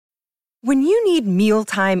When you need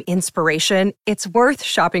mealtime inspiration, it's worth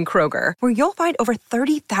shopping Kroger, where you'll find over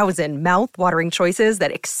 30,000 mouth-watering choices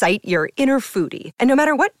that excite your inner foodie. And no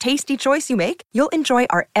matter what tasty choice you make, you'll enjoy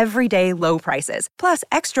our everyday low prices, plus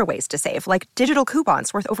extra ways to save, like digital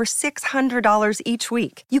coupons worth over $600 each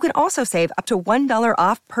week. You can also save up to $1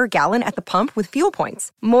 off per gallon at the pump with fuel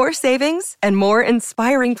points. More savings and more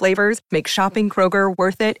inspiring flavors make shopping Kroger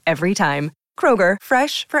worth it every time. Kroger,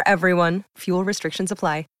 fresh for everyone. Fuel restrictions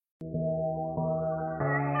apply.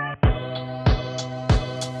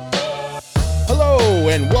 Hello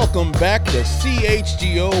and welcome back to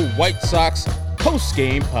CHGO White Sox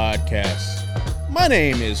Postgame Podcast. My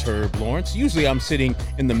name is Herb Lawrence. Usually I'm sitting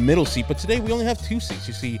in the middle seat, but today we only have two seats.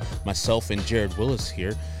 You see myself and Jared Willis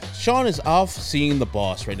here. Sean is off seeing the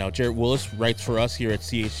boss right now. Jared Willis writes for us here at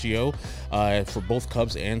CHGO for both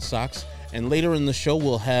Cubs and Sox. And later in the show,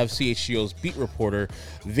 we'll have CHGO's beat reporter,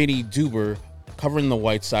 Vinny Duber, covering the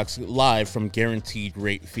White Sox live from Guaranteed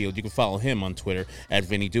Rate Field. You can follow him on Twitter at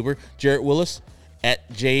Vinny Duber. Jared Willis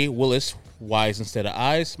at J Willis, Y's instead of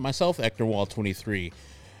I's. Myself, EcknerWall23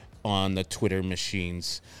 on the Twitter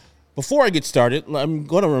machines. Before I get started, I'm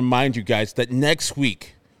going to remind you guys that next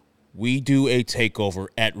week we do a takeover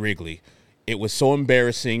at Wrigley. It was so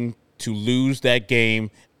embarrassing to lose that game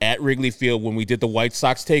at Wrigley Field when we did the White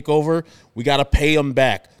Sox takeover. We got to pay them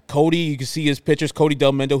back. Cody, you can see his pictures. Cody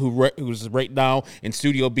Del Mendo, who's right now in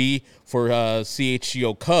Studio B for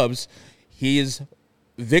CHGO Cubs. His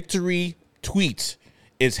victory tweet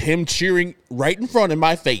is him cheering right in front of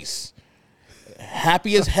my face,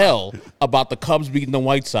 happy as hell about the Cubs beating the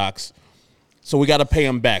White Sox. So we got to pay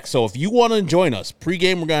him back. So if you want to join us,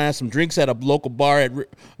 pregame, we're going to have some drinks at a local bar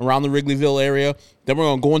around the Wrigleyville area. Then we're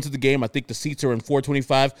going to go into the game. I think the seats are in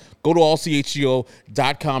 425. Go to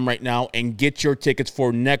allchgo.com right now and get your tickets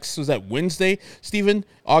for next, was that Wednesday, Stephen?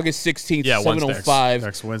 August 16th, 7:05.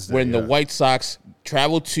 Next Wednesday. When the White Sox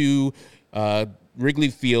travel to Wrigley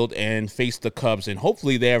Field and face the Cubs. And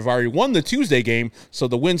hopefully they have already won the Tuesday game, so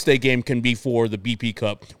the Wednesday game can be for the BP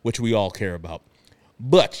Cup, which we all care about.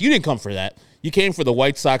 But you didn't come for that. You came for the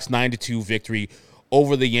White Sox 9-2 victory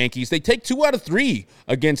over the Yankees. They take 2 out of 3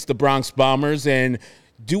 against the Bronx Bombers and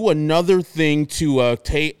do another thing to a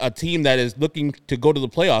team that is looking to go to the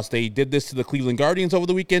playoffs. They did this to the Cleveland Guardians over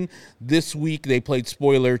the weekend. This week they played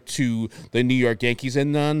spoiler to the New York Yankees.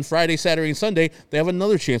 And on Friday, Saturday, and Sunday, they have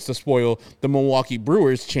another chance to spoil the Milwaukee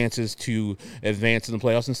Brewers' chances to advance in the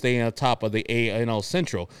playoffs and stay on top of the AL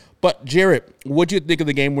Central. But, Jarrett, what do you think of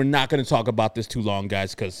the game? We're not going to talk about this too long,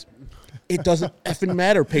 guys, because it doesn't effing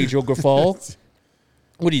matter, Pedro Grifol.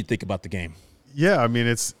 What do you think about the game? Yeah, I mean,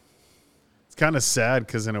 it's kind of sad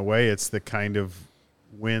because in a way it's the kind of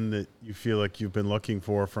win that you feel like you've been looking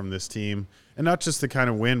for from this team. And not just the kind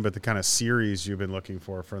of win, but the kind of series you've been looking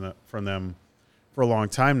for from them for a long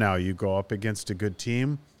time now. You go up against a good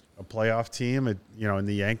team, a playoff team, and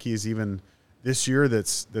the Yankees even this year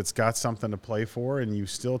that's got something to play for, and you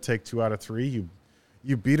still take 2 out of 3.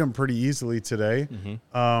 You beat them pretty easily today.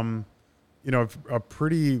 Mm-hmm. A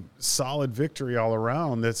pretty solid victory all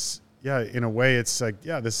around. That's, yeah, in a way it's like,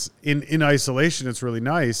 yeah, this in isolation, it's really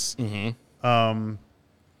nice. Mm-hmm. And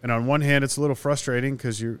on one hand, it's a little frustrating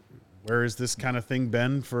because where has this kind of thing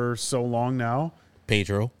been for so long now?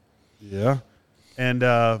 Pedro. Yeah. And,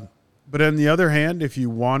 but on the other hand, if you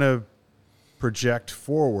want to project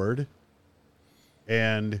forward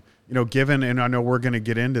and, given, and I know we're going to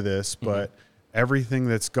get into this, but everything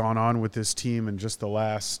that's gone on with this team in just the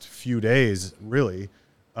last few days, really,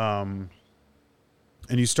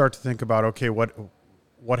 and you start to think about, okay,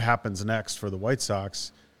 what happens next for the White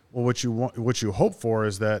Sox? Well, what you hope for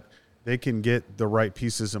is that they can get the right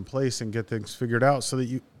pieces in place and get things figured out so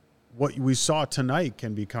that what we saw tonight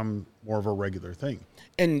can become more of a regular thing.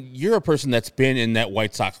 And you're a person that's been in that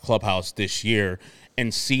White Sox clubhouse this year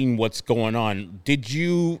and seen what's going on.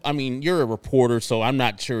 You're a reporter, so I'm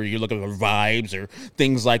not sure you're looking for vibes or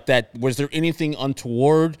things like that. Was there anything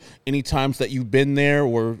untoward any times that you've been there,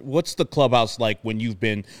 or what's the clubhouse like when you've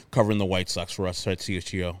been covering the White Sox for us at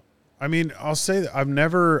CHGO? I mean, I'll say that I've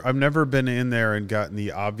never been in there and gotten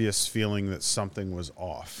the obvious feeling that something was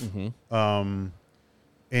off. Mm-hmm.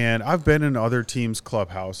 And I've been in other teams'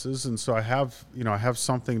 clubhouses, and so I have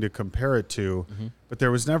something to compare it to. Mm-hmm. But there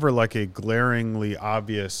was never like a glaringly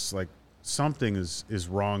obvious, like, something is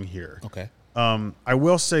wrong here. Okay. I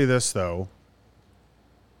will say this, though.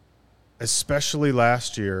 Especially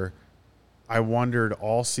last year, I wondered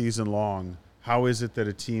all season long, how is it that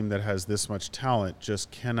a team that has this much talent just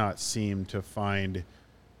cannot seem to find,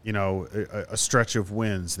 a stretch of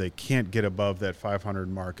wins? They can't get above that 500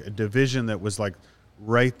 mark. A division that was like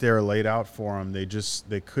right there laid out for them.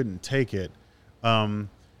 They couldn't take it.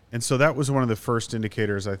 And so that was one of the first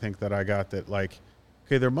indicators I think that I got that, like,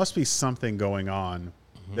 okay, there must be something going on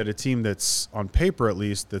that a team that's on paper, at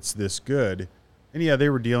least, that's this good. And yeah, they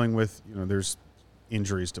were dealing with, there's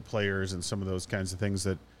injuries to players and some of those kinds of things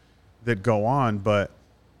that go on. But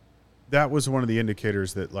that was one of the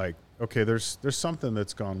indicators that, like, okay, there's something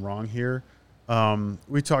that's gone wrong here.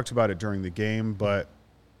 We talked about it during the game, but,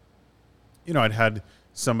 I'd had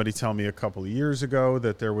somebody tell me a couple of years ago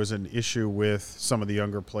that there was an issue with some of the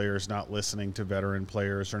younger players not listening to veteran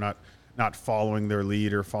players or not following their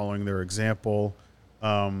lead or following their example.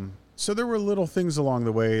 So there were little things along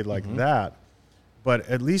the way like that. But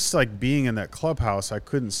at least, like, being in that clubhouse, I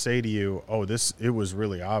couldn't say to you, it was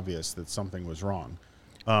really obvious that something was wrong.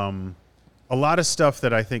 A lot of stuff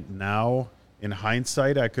that I think now, in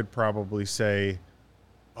hindsight, I could probably say,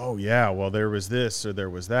 oh, yeah, well, there was this or there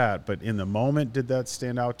was that. But in the moment, did that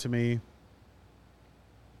stand out to me?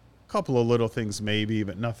 A couple of little things maybe,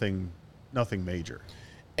 but nothing major.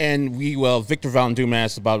 And Victor Valendume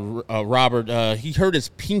asked about Robert. He hurt his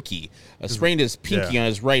pinky, sprained his pinky on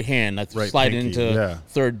his right hand. Sliding into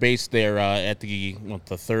third base there at the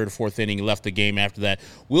third, fourth inning. He left the game after that.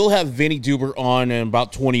 We'll have Vinny Duber on in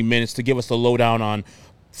about 20 minutes to give us the lowdown on,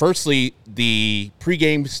 firstly, the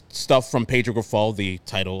pregame stuff from Pedro Grifol, the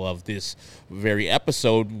title of this very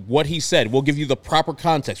episode, what he said. We'll give you the proper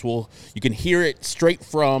context. You can hear it straight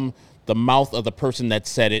from the mouth of the person that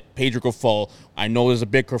said it, Pedro Grifol. I know there's a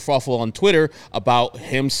big kerfuffle on Twitter about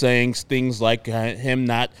him saying things like him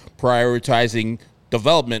not prioritizing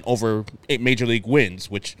development over major league wins,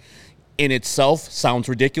 which in itself sounds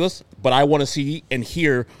ridiculous, but I want to see and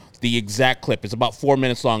hear the exact clip. It's about 4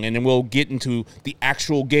 minutes long, and then we'll get into the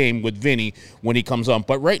actual game with Vinny when he comes on.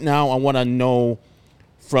 But right now, I want to know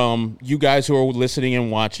from you guys who are listening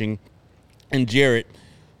and watching, and Jarrett,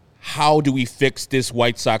 how do we fix this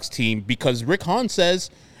White Sox team? Because Rick Hahn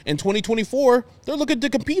says in 2024, they're looking to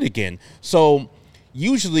compete again. So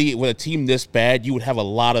usually with a team this bad, you would have a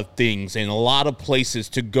lot of things and a lot of places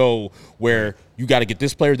to go where you got to get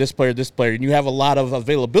this player, and you have a lot of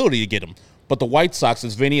availability to get them. But the White Sox,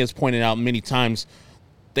 as Vinny has pointed out many times,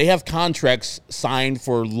 they have contracts signed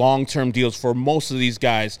for long-term deals for most of these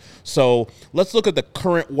guys. So let's look at the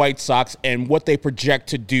current White Sox and what they project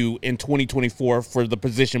to do in 2024 for the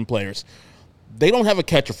position players. They don't have a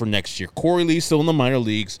catcher for next year. Corey Lee's still in the minor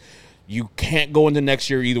leagues. You can't go into next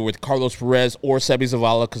year either with Carlos Perez or Sebi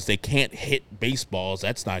Zavala because they can't hit baseballs.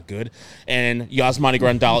 That's not good. And Yasmani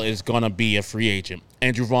Grandal is going to be a free agent.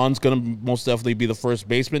 Andrew Vaughn's going to most definitely be the first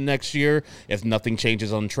baseman next year if nothing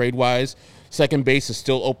changes on trade-wise. Second base is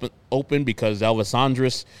still open because Elvis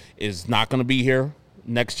Andrus is not going to be here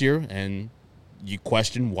next year, and you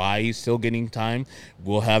question why he's still getting time.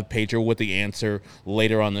 We'll have Pedro with the answer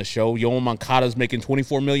later on the show. Yoan Moncada's making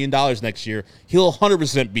 $24 million next year. He'll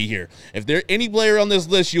 100% be here. If there's any player on this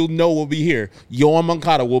list you'll know will be here, Yoan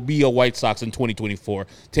Moncada will be a White Sox in 2024.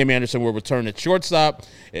 Tim Anderson will return at shortstop.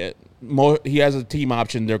 He has a team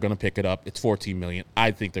option. They're going to pick it up. It's $14 million. I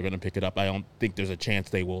think they're going to pick it up. I don't think there's a chance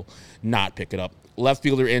they will not pick it up. Left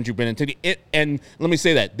fielder Andrew Benintendi, and let me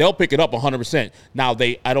say that they'll pick it up 100%. Now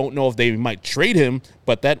I don't know if they might trade him,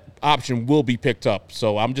 but that option will be picked up.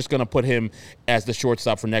 So I'm just going to put him as the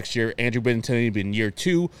shortstop for next year. Andrew Benintendi will be in year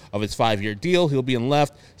 2 of his 5-year deal. He'll be in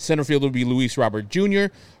left. Center fielder will be Luis Robert Jr.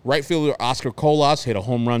 Right fielder Oscar Colas hit a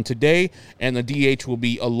home run today, and the DH will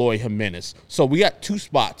be Eloy Jimenez. So we got 2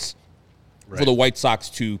 spots for the White Sox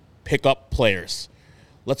to pick up players.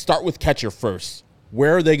 Let's start with catcher first.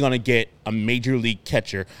 Where are they going to get a major league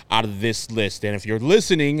catcher out of this list? And if you're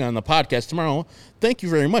listening on the podcast tomorrow, thank you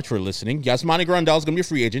very much for listening. Yasmani Grandal is going to be a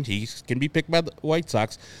free agent. He can be picked by the White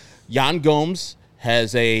Sox. Yan Gomes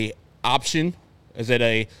has a option. It's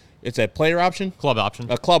a player option? Club option.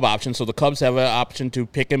 A club option. So the Cubs have an option to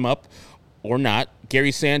pick him up or not.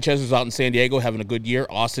 Gary Sanchez is out in San Diego having a good year.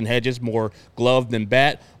 Austin Hedges, more glove than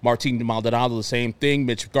bat. Martin Maldonado, the same thing.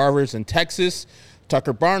 Mitch Garver's in Texas.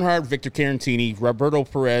 Tucker Barnhart, Victor Carantini, Roberto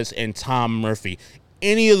Perez, and Tom Murphy.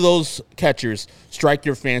 Any of those catchers strike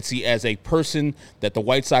your fancy as a person that the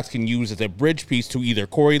White Sox can use as a bridge piece to either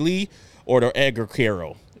Corey Lee or to Edgar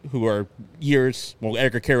Quero, who are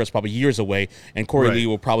Edgar Quero is probably years away, and Corey Lee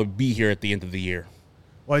will probably be here at the end of the year.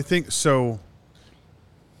 Well, I think so.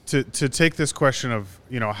 To take this question of,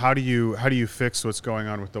 how do you fix what's going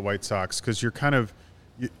on with the White Sox? Because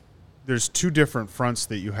there's 2 different fronts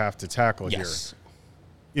that you have to tackle here.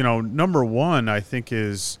 Number one, I think,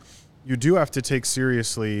 is you do have to take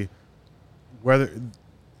seriously whether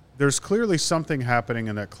there's clearly something happening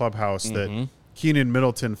in that clubhouse that Keenan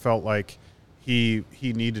Middleton felt like he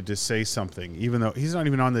needed to say something, even though he's not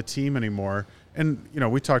even on the team anymore. And,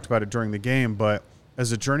 we talked about it during the game, but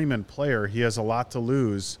as a journeyman player, he has a lot to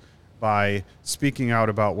lose by speaking out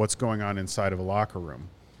about what's going on inside of a locker room.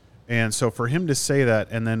 And so for him to say that,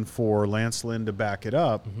 and then for Lance Lynn to back it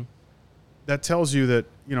up, that tells you that,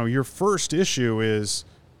 your first issue is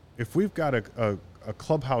if we've got a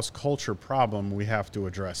clubhouse culture problem, we have to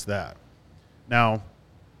address that. Now,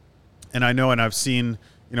 and I know, and I've seen,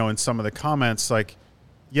 in some of the comments, like,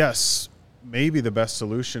 yes, maybe the best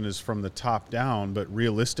solution is from the top down, but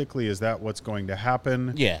realistically, is that what's going to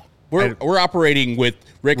happen? Yeah. We're operating with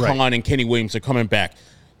Rick Hahn and Kenny Williams are coming back.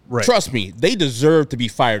 Right. Trust me, they deserve to be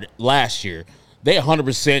fired last year. They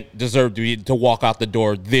 100% deserve to walk out the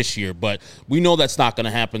door this year, but we know that's not going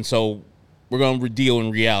to happen, so we're going to deal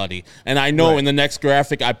in reality. And I know in the next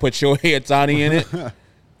graphic I put Shohei Ohtani in it.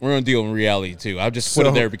 We're going to deal in reality, too. I'll just put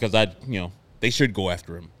it there because they should go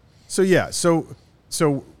after him. So,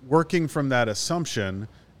 so working from that assumption,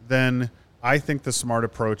 then I think the smart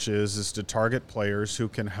approach is to target players who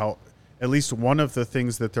can help. At least one of the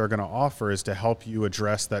things that they're going to offer is to help you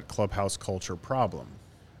address that clubhouse culture problem.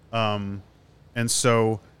 And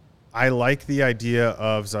so I like the idea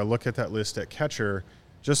of, as I look at that list at catcher,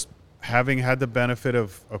 just having had the benefit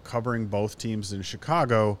of covering both teams in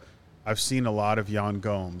Chicago, I've seen a lot of Yan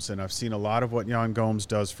Gomes, and I've seen a lot of what Yan Gomes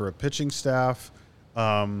does for a pitching staff,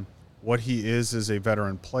 what he is as a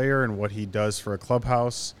veteran player and what he does for a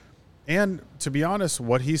clubhouse. And to be honest,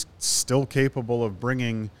 what he's still capable of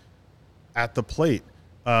bringing at the plate.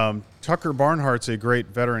 Tucker Barnhart's a great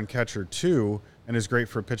veteran catcher too, and is great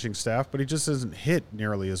for pitching staff, but he just doesn't hit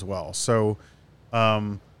nearly as well. So,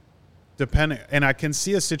 and I can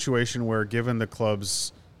see a situation where, given the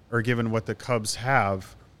clubs, or given what the Cubs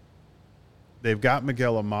have, they've got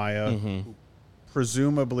Miguel Amaya, who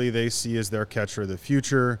presumably they see as their catcher of the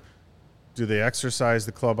future. Do they exercise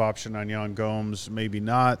the club option on Yan Gomes? Maybe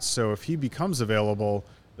not. So if he becomes available,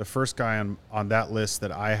 the first guy on that list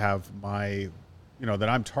that I have that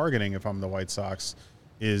I'm targeting if I'm the White Sox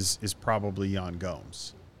is probably Yan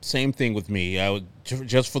Gomes. Same thing with me. I would,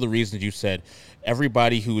 just for the reasons you said,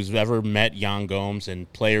 everybody who's ever met Yan Gomes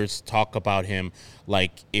and players talk about him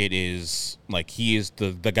like it is like he is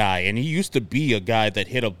the guy. And he used to be a guy that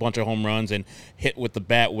hit a bunch of home runs and hit with the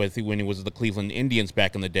bat when he was the Cleveland Indians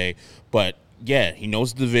back in the day. But yeah, he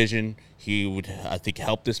knows the division. He would, I think,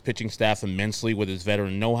 help this pitching staff immensely with his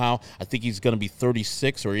veteran know-how. I think he's going to be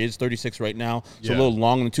 36, or he is 36 right now. So a little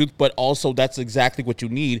long in the tooth. But also, that's exactly what you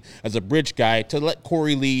need as a bridge guy to let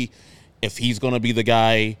Corey Lee, if he's going to be the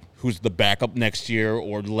guy who's the backup next year,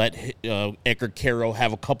 or let Edgar Caro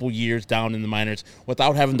have a couple years down in the minors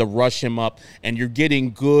without having to rush him up. And you're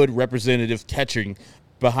getting good representative catching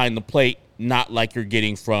behind the plate, not like you're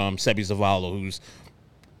getting from Sebi Zavala, who's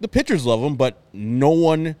the pitchers love him, but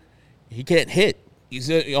he can't hit. He's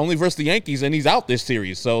only versus the Yankees, and he's out this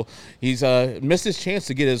series. So he's missed his chance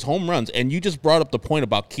to get his home runs. And you just brought up the point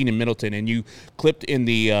about Keenan Middleton, and you clipped in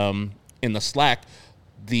the Slack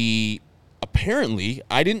apparently,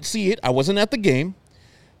 I didn't see it. I wasn't at the game,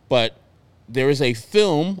 but there is a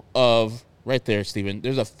film of, right there, Steven,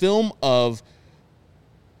 there's a film of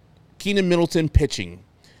Keenan Middleton pitching.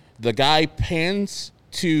 The guy pans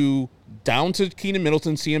down to Keenan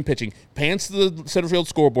Middleton, see him pitching, pans to the center field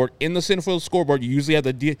scoreboard. In the center field scoreboard, you usually have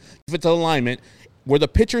the defensive alignment where the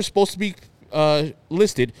pitcher is supposed to be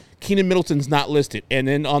listed. Keenan Middleton's not listed. And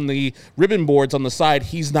then on the ribbon boards on the side,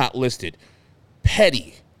 he's not listed.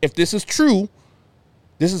 Petty. If this is true,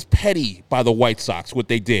 this is petty by the White Sox, what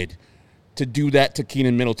they did to do that to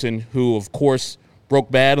Keenan Middleton, who, of course, broke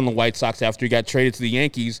bad on the White Sox after he got traded to the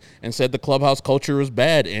Yankees and said the clubhouse culture was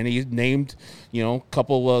bad. And he named, a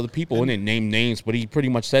couple of the people, and didn't name names, but he pretty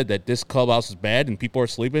much said that this clubhouse is bad and people are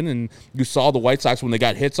sleeping. And you saw the White Sox, when they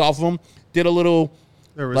got hits off of them, did a little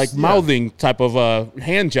mouthing type of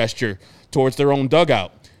hand gesture towards their own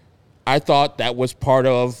dugout. I thought that was part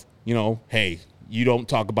of, hey, you don't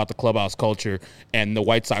talk about the clubhouse culture, and the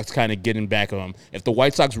White Sox kind of getting back on him. If the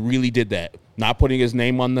White Sox really did that, not putting his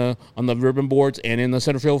name on the ribbon boards and in the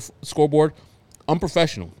center field scoreboard,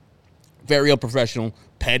 unprofessional. Very unprofessional,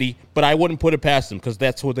 petty, but I wouldn't put it past them because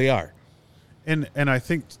that's what they are. And I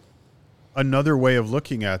think another way of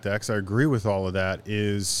looking at that, because I agree with all of that,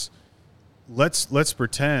 is let's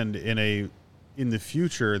pretend in the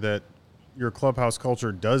future that your clubhouse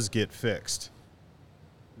culture does get fixed.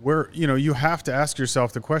 Where, you have to ask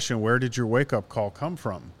yourself the question, where did your wake-up call come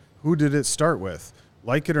from? Who did it start with?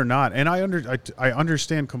 Like it or not. And I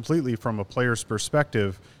understand completely from a player's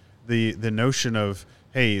perspective the notion of,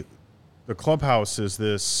 hey, the clubhouse is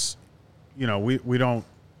this, we don't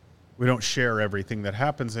share everything that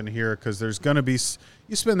happens in here because there's going to be,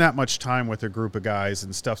 you spend that much time with a group of guys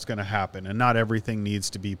and stuff's going to happen, and not everything needs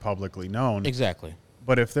to be publicly known. Exactly.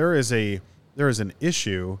 But if there is an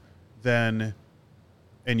issue, then,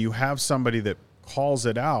 and you have somebody that calls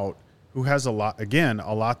it out who has a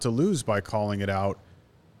lot to lose by calling it out,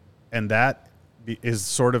 and that is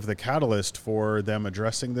sort of the catalyst for them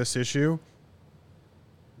addressing this issue,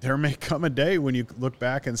 there may come a day when you look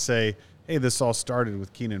back and say, hey, this all started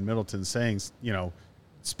with Keenan Middleton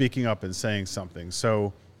speaking up and saying something.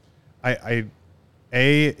 So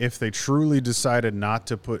if they truly decided not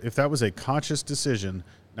to if that was a conscious decision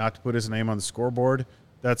not to put his name on the scoreboard,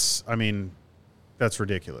 that's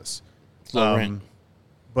ridiculous.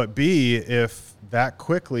 But B, if that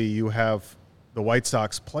quickly you have the White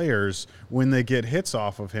Sox players, when they get hits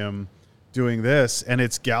off of him doing this, and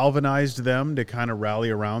it's galvanized them to kind of rally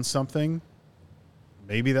around something,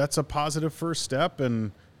 maybe that's a positive first step,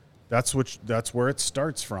 and that's where it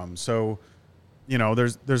starts from. So,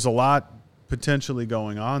 there's a lot potentially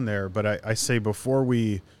going on there, but I say before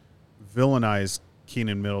we villainize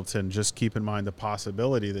Keenan Middleton, just keep in mind the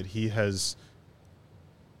possibility that he has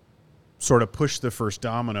sort of pushed the first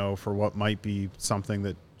domino for what might be something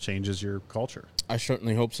that changes your culture. I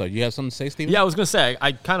certainly hope so. You have something to say, Steven? Yeah, I was going to say,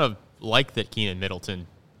 I kind of like that Keenan Middleton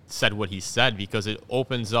said what he said, because it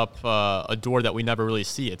opens up a door that we never really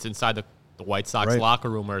see. It's inside the White Sox locker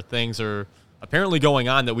room where things are apparently going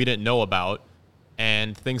on that we didn't know about,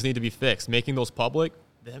 and things need to be fixed. Making those public,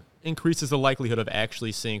 that increases the likelihood of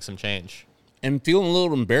actually seeing some change. And feeling a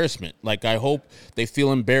little embarrassment. Like, I hope they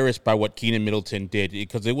feel embarrassed by what Keenan Middleton did,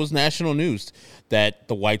 because it was national news that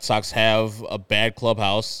the White Sox have a bad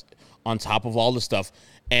clubhouse on top of all the stuff.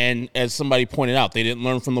 And as somebody pointed out, they didn't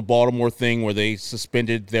learn from the Baltimore thing where they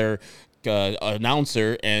suspended their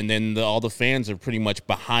announcer, and then all the fans are pretty much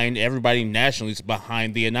behind, everybody nationally is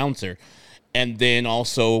behind the announcer. And then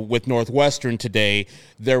also with Northwestern today,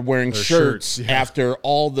 they're wearing shirts after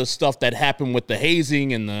all the stuff that happened with the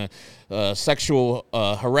hazing and the sexual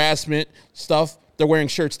harassment stuff. They're wearing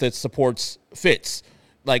shirts that supports Fitz.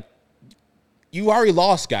 Like, you already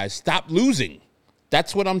lost, guys. Stop losing.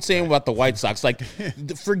 That's what I'm saying about the White Sox. Like,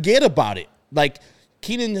 forget about it. Like,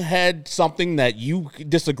 Keenan had something that you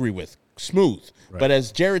disagree with. Smooth. Right. But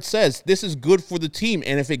as Jared says, this is good for the team.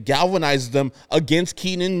 And if it galvanizes them against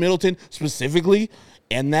Keenan Middleton specifically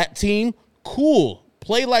and that team, cool.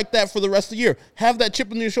 Play like that for the rest of the year. Have that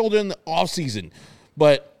chip on your shoulder in the offseason.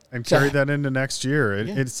 And carry that into next year.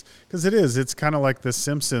 It's because it's kind of like the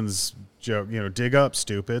Simpsons joke, dig up,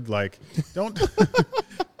 stupid. Like, don't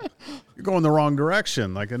you're going the wrong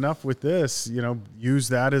direction. Like, enough with this, use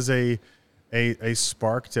that as a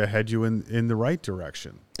spark to head you in the right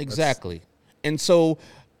direction. Exactly. And so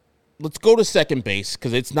let's go to second base,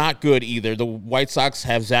 because it's not good either. The White Sox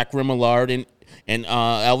have Zach Remillard and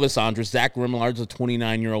Elvis Andrus. Zach Remellard's a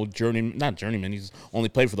 29-year-old not journeyman. He's only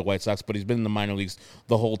played for the White Sox, but he's been in the minor leagues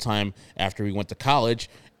the whole time after he went to college.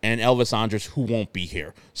 And Elvis Andrus, who won't be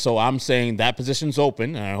here. So I'm saying that position's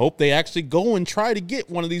open, and I hope they actually go and try to get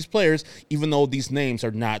one of these players, even though these names are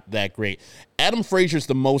not that great. Adam Frazier's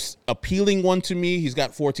the most appealing one to me. He's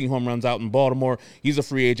got 14 home runs out in Baltimore. He's a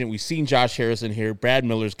free agent. We've seen Josh Harrison here. Brad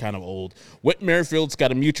Miller's kind of old. Whit Merrifield's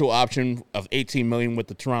got a mutual option of $18 million with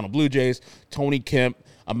the Toronto Blue Jays. Tony Kemp.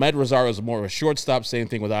 Ahmed Rosario is more of a shortstop. Same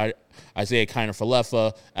thing with Isaiah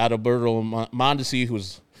Kiner-Falefa. Adalberto Mondesi,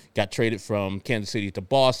 who's got traded from Kansas City to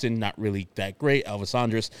Boston. Not really that great. Elvis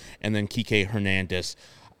Andrus. And then Kike Hernandez.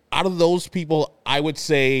 Out of those people, I would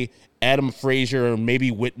say Adam Frazier or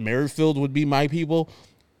maybe Whit Merrifield would be my people,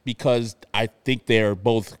 because I think they're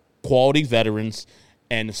both quality veterans.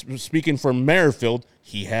 And speaking for Merrifield,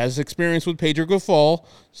 he has experience with Pedro Grifol.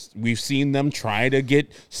 We've seen them try to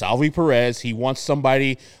get Salvi Perez. He wants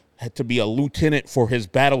somebody to be a lieutenant for his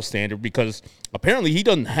battle standard, because apparently he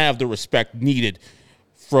doesn't have the respect needed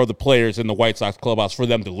for the players in the White Sox clubhouse for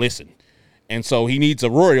them to listen. And so he needs a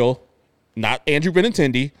Royal, not Andrew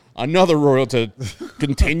Benintendi, another Royal to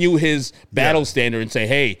continue his battle standard and say,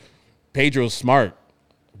 hey, Pedro's smart.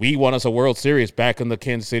 We won us a World Series back in the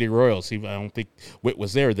Kansas City Royals. I don't think Whit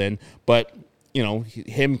was there then, but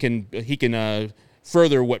he can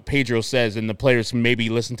further what Pedro says, and the players maybe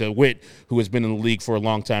listen to Whit, who has been in the league for a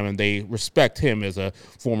long time, and they respect him as a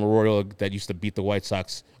former Royal that used to beat the White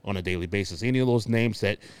Sox on a daily basis. Any of those names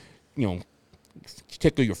that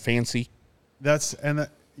tickle your fancy? This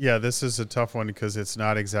is a tough one, because it's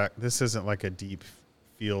not exact. This isn't like a deep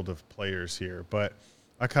field of players here, but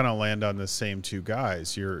I kind of land on the same two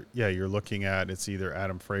guys. You're looking at, it's either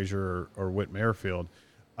Adam Frazier or Whit Merrifield.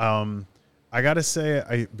 I got to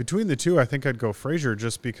say, between the two, I think I'd go Frazier,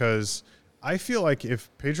 just because I feel like if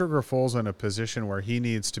Pedro Grifol's in a position where he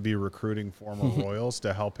needs to be recruiting former Royals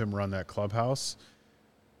to help him run that clubhouse,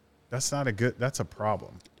 that's a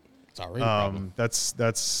problem. It's already a problem.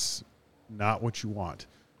 That's not what you want.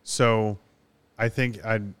 So I think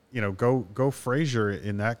I'd go Frazier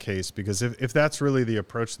in that case, because if that's really the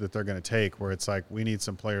approach that they're going to take, where it's like we need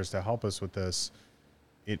some players to help us with this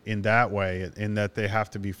in that way, in that they have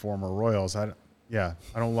to be former Royals. I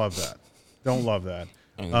don't love that. Don't love that.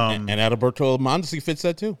 And Adalberto Mondesi fits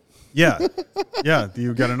that too. Yeah,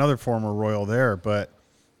 you've got another former Royal there, but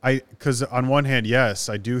because on one hand, yes,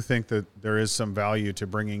 I do think that there is some value to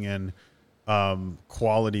bringing in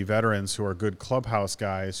quality veterans who are good clubhouse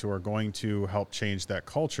guys who are going to help change that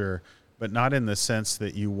culture, but not in the sense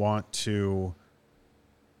that you want to,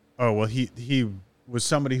 he was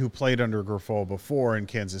somebody who played under Grifol before in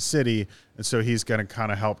Kansas City, and so he's going to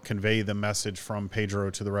kind of help convey the message from Pedro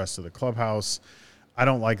to the rest of the clubhouse. I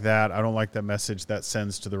don't like that. I don't like the message that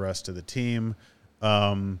sends to the rest of the team.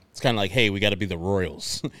 It's kind of like, hey, we got to be the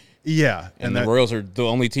Royals. Yeah. And the Royals are the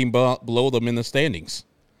only team below them in the standings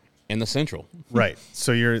in the Central. Right.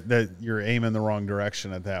 So you're aiming the wrong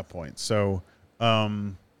direction at that point. So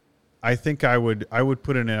I think I would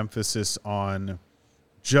put an emphasis on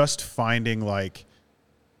just finding like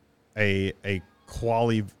a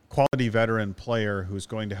quality veteran player who's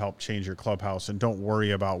going to help change your clubhouse, and don't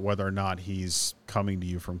worry about whether or not he's coming to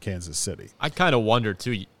you from Kansas City. I kind of wonder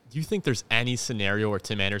too. Do you think there's any scenario where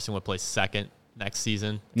Tim Anderson would play second next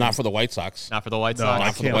season? Not for the White Sox. Not for the White No, Sox?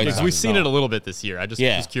 Not for the White Sox. We've seen it a little bit this year. I just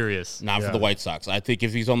was curious. Not for the White Sox. I think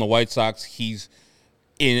if he's on the White Sox, he's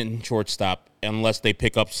in shortstop, unless they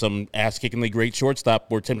pick up some ass-kickingly great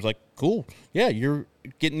shortstop where Tim's like, cool, yeah, you're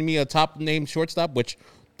getting me a top-name shortstop, which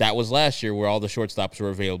that was last year where all the shortstops were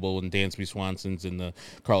available, and Dansby Swansons and the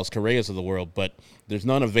Carlos Correas of the world. But there's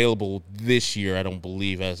none available this year, I don't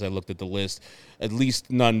believe, as I looked at the list. At least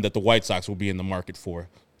none that the White Sox will be in the market for.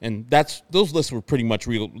 And those lists were pretty much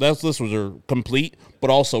real. Those lists are complete, but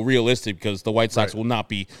also realistic, because the White Sox will not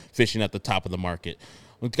be fishing at the top of the market.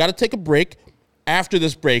 We've got to take a break. After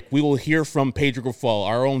this break, we will hear from Pedro Grifol.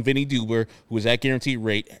 Our own Vinny Duber, who is at Guaranteed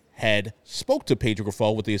Rate, spoke to Pedro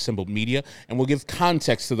Grifol with the assembled media, and we'll give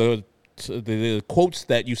context to the quotes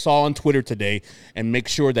that you saw on Twitter today, and make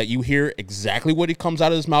sure that you hear exactly what it comes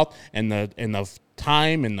out of his mouth, and the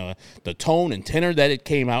time and the tone and tenor that it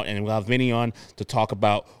came out, and we'll have Vinny on to talk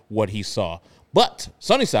about what he saw. But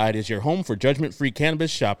Sunnyside is your home for judgment-free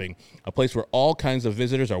cannabis shopping, a place where all kinds of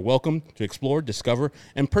visitors are welcome to explore, discover,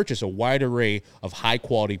 and purchase a wide array of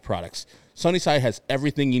high-quality products. Sunnyside has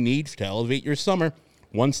everything you need to elevate your summer.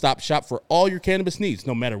 One-stop shop for all your cannabis needs,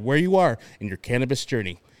 no matter where you are in your cannabis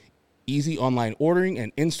journey. Easy online ordering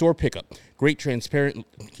and in-store pickup. Great transparent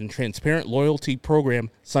loyalty program,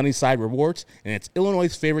 Sunnyside Rewards, and it's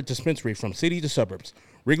Illinois' favorite dispensary from city to suburbs.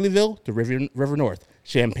 Wrigleyville to River North,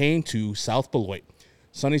 Champaign to South Beloit.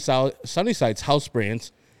 Sunnyside's house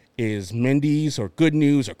brands is Mindy's or Good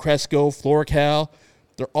News or Cresco, Florical.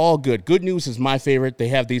 They're all good. Good News is my favorite. They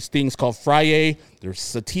have these things called Frye. They're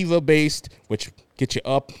sativa-based, which get you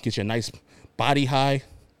up, get you a nice body high.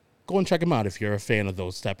 Go and check them out if you're a fan of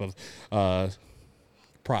those type of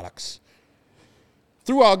products.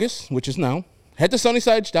 Through August, which is now, head to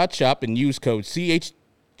sunnyside.shop and use code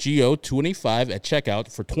CHGO25 at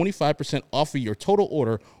checkout for 25% off of your total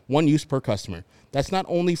order, one use per customer. That's not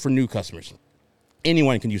only for new customers.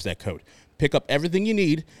 Anyone can use that code. Pick up everything you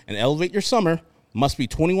need and elevate your summer. Must be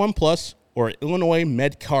 21 plus or an Illinois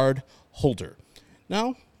MedCard holder.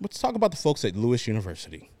 Now, let's talk about the folks at Lewis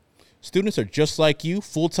University. Students are just like you,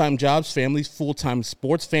 full-time jobs, families, full-time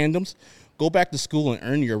sports fandoms. Go back to school and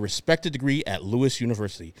earn your respected degree at Lewis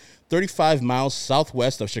University, 35 miles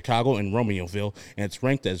southwest of Chicago in Romeoville, and it's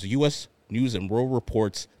ranked as U.S. News and World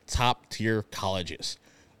Report's top-tier colleges.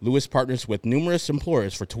 Lewis partners with numerous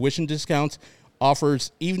employers for tuition discounts,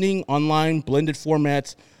 offers evening, online, blended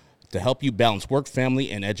formats to help you balance work, family,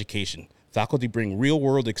 and education. Faculty bring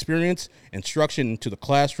real-world experience, instruction into the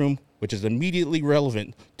classroom, which is immediately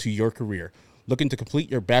relevant to your career. Looking to complete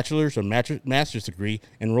your bachelor's or master's degree,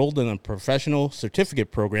 enrolled in a professional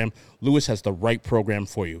certificate program, Lewis has the right program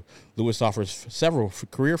for you. Lewis offers several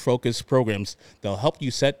career-focused programs that will help you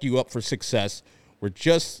set you up for success. We're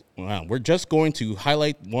just going to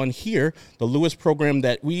highlight one here. The Lewis program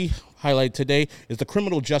that we highlight today is the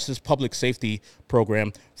Criminal Justice Public Safety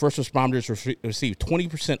Program. First responders receive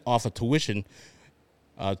 20% off of tuition.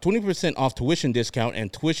 20% off tuition discount,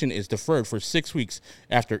 and tuition is deferred for 6 weeks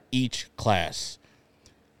after each class.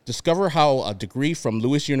 Discover how a degree from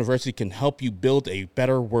Lewis University can help you build a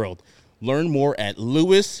better world. Learn more at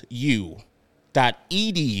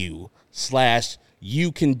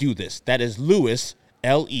lewisu.edu/you can do this. That is Lewis,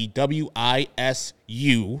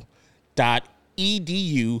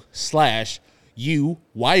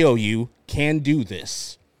 LEWISU.edu/you can do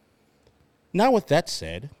this. Now, with that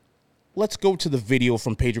said, let's go to the video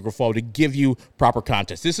from Pedro Grifol to give you proper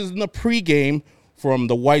context. This is in the pregame from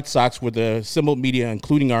the White Sox with the assembled media,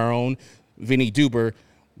 including our own Vinny Duber,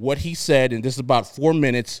 what he said, and this is about 4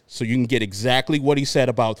 minutes, so you can get exactly what he said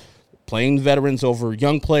about playing veterans over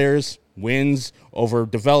young players, wins over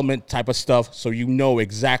development type of stuff, so you know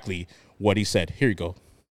exactly what he said. Here you go.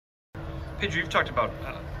 Pedro, you've talked about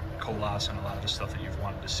Colas and a lot of the stuff that you've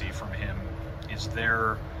wanted to see from him. Is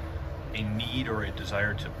there a need or a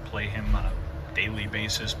desire to play him on a daily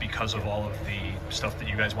basis because of all of the stuff that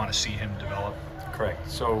you guys want to see him develop? Correct.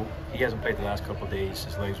 So he hasn't played the last couple of days.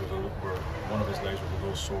 His legs one of his legs was a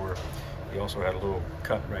little sore. He also had a little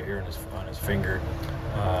cut right here on his finger.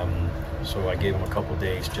 So I gave him a couple of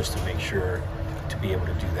days just to make sure to be able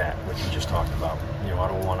to do that, what you just talked about. You know, I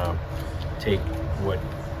don't want to take what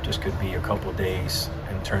just could be a couple of days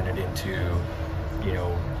and turn it into,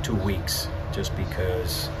 2 weeks just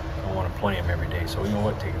because I want to play him every day. So you know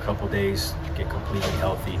what, take a couple of days to get completely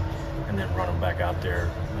healthy and then run him back out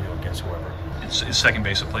there, against whoever. Is second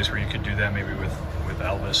base a place where you could do that maybe with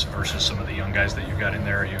Elvis versus some of the young guys that you've got in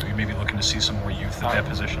there? You may be looking to see some more youth at that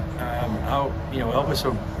position? Elvis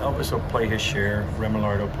will play his share.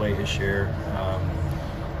 Remillard will play his share.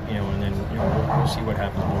 And then we'll see what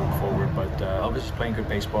happens moving forward. But Elvis is playing good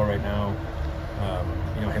baseball right now.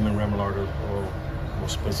 Him and Remillard will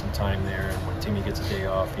split some time there. And when Timmy gets a day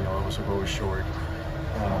off, Elvis will go short.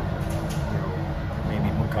 Maybe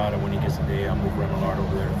Mukata, when he gets a day, I'll move Remillard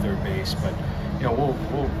over there to third base. But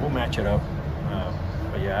we'll match it up.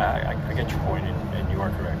 But yeah, I get your point, and you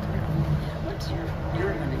are correct. What's your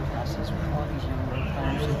learning process with all these young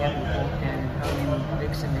players who have a bullpen, and how you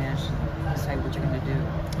mix and match and decide what you're going to do?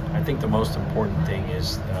 I think the most important thing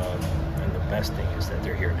is, and the best thing is that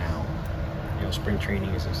they're here now. Spring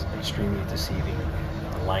training is extremely deceiving.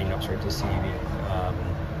 The lineups are deceiving.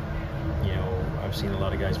 I've seen a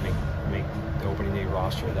lot of guys make the opening day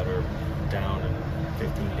roster that are down in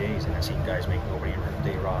 15 days, and I've seen guys make the opening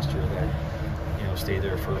day roster that stay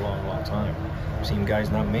there for a long, long time. I've seen guys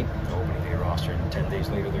not make the opening day roster, and 10 days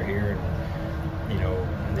later they're here, and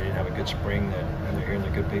they didn't have a good spring, and they're here in the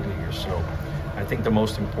good big leaguers. So I think the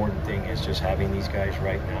most important thing is just having these guys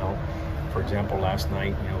right now. For example, last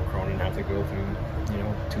night, Cronin had to go through,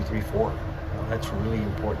 2, 3, 4. That's really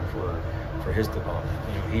important for his development.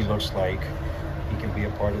 He looks like he can be a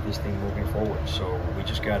part of this thing moving forward. So we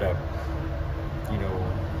just gotta, you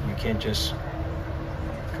can't just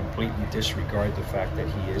completely disregard the fact that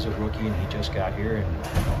he is a rookie and he just got here and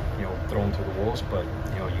throw him to the wolves. But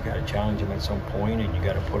you got to challenge him at some point, and you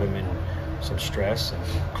got to put him in some stress and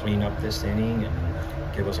clean up this inning and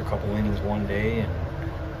give us a couple innings one day and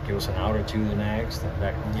give us an out or two the next, and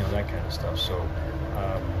that that kind of stuff. So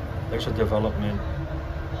there's a development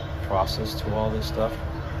process to all this stuff.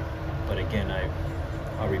 But again,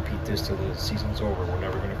 I'll repeat this till the season's over. We're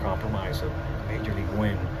never going to compromise a major league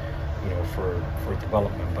win, for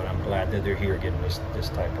development. But I'm glad that they're here getting this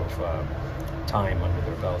type of time under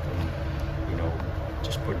their belt and,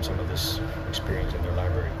 just putting some of this experience in their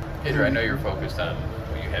library. Pedro, I know you're focused on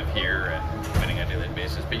what you have here and winning on a daily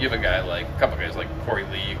basis, but you have a couple guys like Corey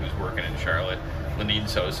Lee, who's working in Charlotte, Lenine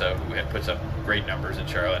Sosa, who puts up great numbers in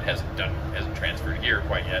Charlotte, hasn't transferred here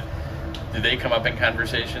quite yet. Do they come up in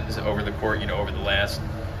conversations over the court, over the last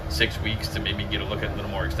 6 weeks to maybe get a little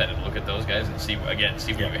more extended look at those guys and see what you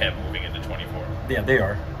have moving into 24? Yeah, they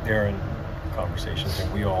are. They're in conversations,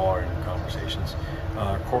 and we all are in conversations.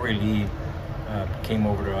 Corey Lee came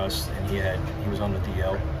over to us, and he was on the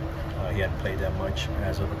DL. He hadn't played that much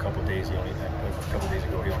as of a couple of days. A couple of days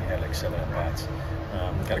ago, he only had 7 at-bats.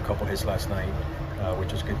 Got a couple hits last night,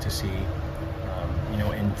 which was good to see.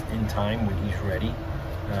 In time, when he's ready,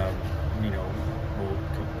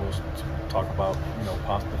 we'll talk about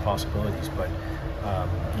the possibilities. But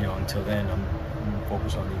until then, I'm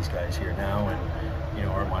focused on these guys here now, and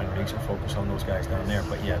our minor leagues are focused on those guys down there.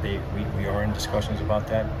 But yeah, we are in discussions about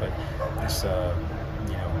that. But it's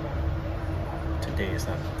today is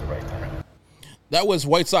not the right time. That was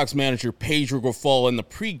White Sox manager Pedro Grifol in the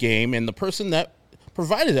pregame, and the person that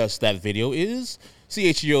provided us that video is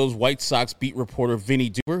CHGO's White Sox beat reporter Vinny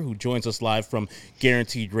Duber, who joins us live from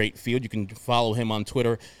Guaranteed Rate Field. You can follow him on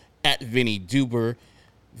Twitter at Vinny Duber.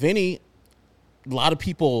 Vinny, a lot of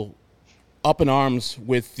people up in arms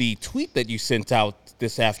with the tweet that you sent out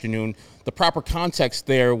this afternoon. The proper context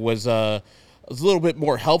there was a little bit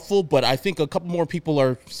more helpful, but I think a couple more people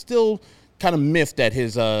are still kind of miffed at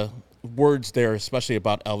his words there, especially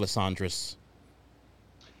about Elvis Andrus.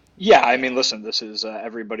 Yeah, I mean, listen, this is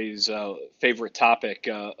everybody's favorite topic,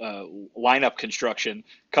 lineup construction,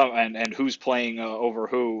 and who's playing over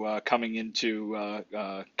who, coming into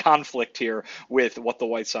conflict here with what the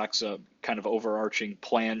White Sox kind of overarching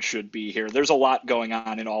plan should be here. There's a lot going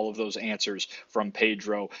on in all of those answers from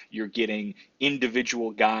Pedro. You're getting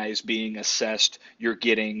individual guys being assessed. You're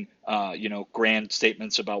getting, grand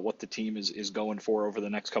statements about what the team is going for over the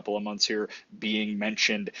next couple of months here being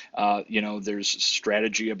mentioned. There's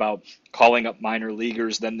strategy about calling up minor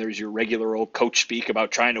leaguers. Then there's your regular old coach speak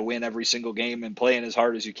about trying to win every single game and playing as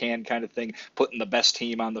hard as you can kind of thing, putting the best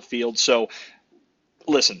team on the field. So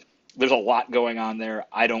listen, there's a lot going on there.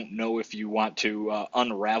 I don't know if you want to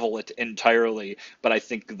unravel it entirely, but I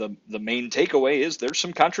think the main takeaway is there's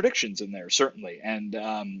some contradictions in there, certainly. And,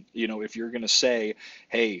 if you're going to say,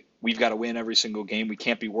 hey, we've got to win every single game, we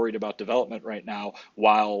can't be worried about development right now,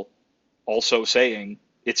 while also saying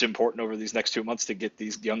it's important over these next 2 months to get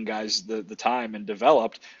these young guys the time and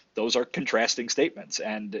developed, those are contrasting statements.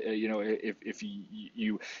 And, if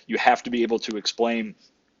you have to be able to explain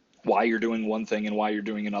why you're doing one thing and why you're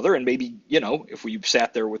doing another. And maybe, if we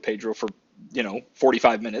sat there with Pedro for,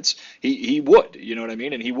 45 minutes, he would, you know what I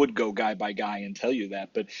mean? And he would go guy by guy and tell you that.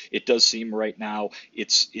 But it does seem right now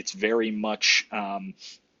it's very much,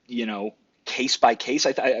 case by case.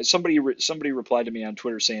 Somebody replied to me on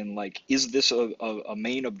Twitter saying, like, is this a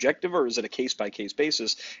main objective or is it a case by case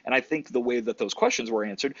basis? And I think the way that those questions were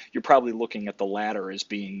answered, you're probably looking at the latter as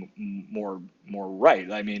being more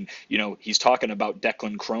right. I mean, he's talking about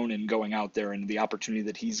Declan Cronin going out there and the opportunity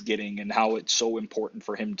that he's getting and how it's so important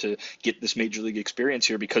for him to get this major league experience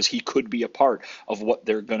here because he could be a part of what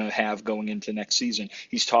they're going to have going into next season.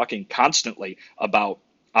 He's talking constantly about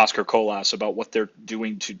Oscar Colas, about what they're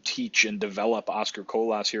doing to teach and develop Oscar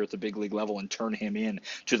Colas here at the big league level and turn him in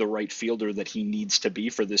to the right fielder that he needs to be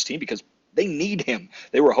for this team because they need him.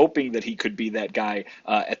 They were hoping that he could be that guy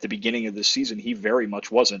at the beginning of this season. He very much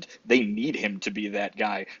wasn't. They need him to be that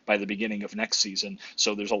guy by the beginning of next season.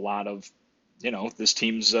 So there's a lot of this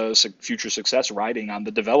team's future success riding on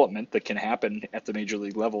the development that can happen at the major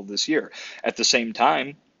league level this year. At the same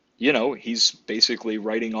time, he's basically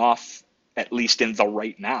writing off, at least in the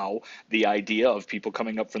right now, the idea of people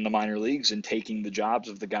coming up from the minor leagues and taking the jobs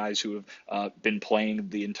of the guys who have been playing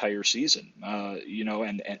the entire season.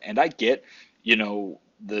 And I get,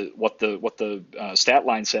 what the stat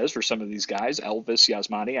line says for some of these guys, Elvis,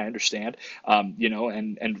 Yasmani, I understand,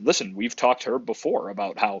 and listen, we've talked to her before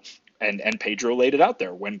about how, and Pedro laid it out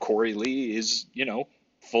there, when Corey Lee is,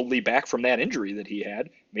 fully back from that injury that he had,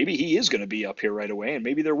 maybe he is going to be up here right away, and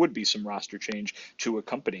maybe there would be some roster change to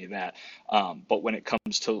accompany that. But when it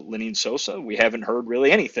comes to Lenyn Sosa, we haven't heard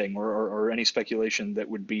really anything or any speculation that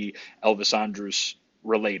would be Elvis Andrus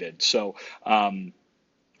related. So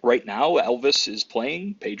right now, Elvis is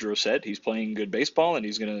playing. Pedro said he's playing good baseball, and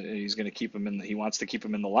he's gonna keep him in. He wants to keep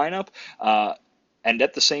him in the lineup. And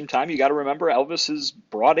at the same time, you got to remember Elvis is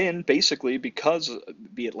brought in basically because,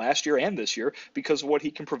 be it last year and this year, because of what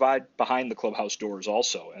he can provide behind the clubhouse doors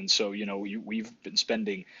also. And so, we've been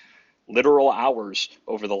spending literal hours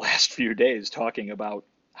over the last few days talking about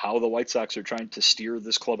how the White Sox are trying to steer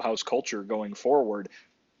this clubhouse culture going forward.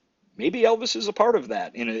 Maybe Elvis is a part of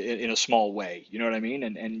that in a small way. You know what I mean?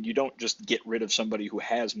 And you don't just get rid of somebody who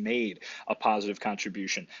has made a positive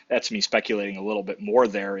contribution. That's me speculating a little bit more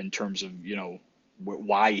there in terms of,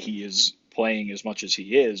 why he is playing as much as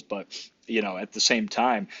he is. But, at the same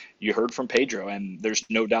time, you heard from Pedro, and there's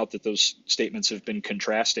no doubt that those statements have been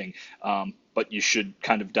contrasting. But you should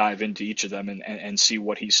kind of dive into each of them and see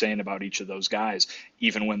what he's saying about each of those guys,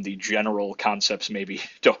 even when the general concepts maybe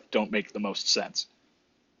don't make the most sense.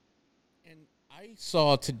 And I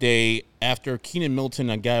saw today, after Keenan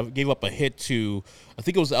Milton gave up a hit to, I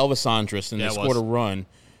think it was Elvis Andrus, and they scored a run,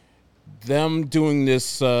 them doing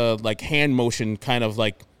this hand motion kind of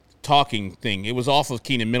like talking thing. It was off of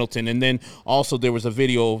Keenan Middleton, and then also there was a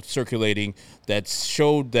video circulating that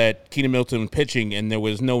showed that Keenan Middleton pitching, and there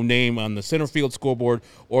was no name on the center field scoreboard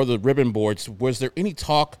or the ribbon boards. Was there any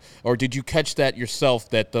talk, or did you catch that yourself,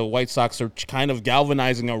 that the White Sox are kind of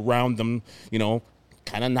galvanizing around them,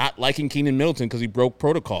 kind of not liking Keenan Middleton because he broke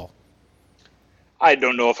protocol? I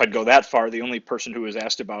don't know if I'd go that far. The only person who was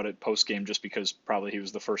asked about it post-game, just because probably he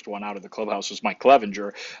was the first one out of the clubhouse, was Mike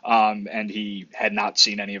Clevenger, and he had not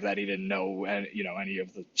seen any of that. He didn't know, any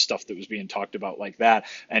of the stuff that was being talked about like that.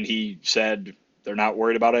 And he said they're not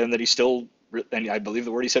worried about it, and that he still, and I believe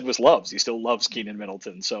the word he said was loves. He still loves Keenan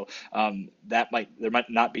Middleton. So there might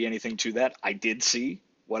not be anything to that. I did see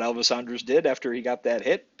what Elvis Andrus did after he got that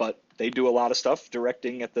hit, but they do a lot of stuff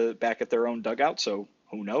directing back at their own dugout. So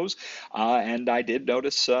Who knows? And I did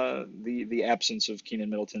notice the absence of Keenan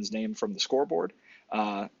Middleton's name from the scoreboard.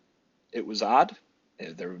 It was odd.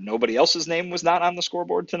 Nobody else's name was not on the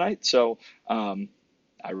scoreboard tonight. So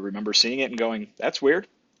I remember seeing it and going, that's weird.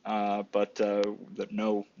 But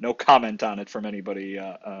no comment on it from anybody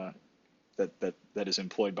that is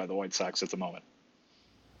employed by the White Sox at the moment.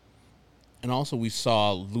 And also we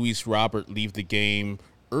saw Luis Robert leave the game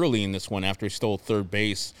early in this one after he stole third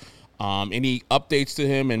base. Any updates to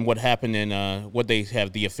him and what happened and what they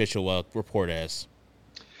have the official report as?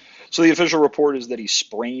 So the official report is that he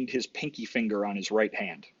sprained his pinky finger on his right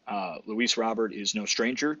hand. Luis Robert is no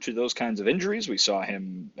stranger to those kinds of injuries. We saw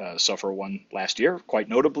him suffer one last year, quite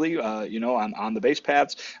notably, on the base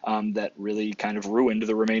paths that really kind of ruined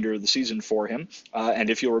the remainder of the season for him. And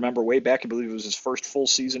if you'll remember way back, I believe it was his first full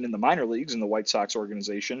season in the minor leagues in the White Sox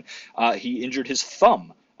organization, he injured his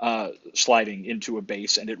thumb sliding into a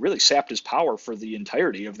base, and it really sapped his power for the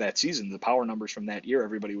entirety of that season. The power numbers from that year,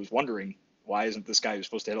 everybody was wondering, why isn't this guy who's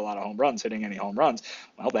supposed to hit a lot of home runs hitting any home runs?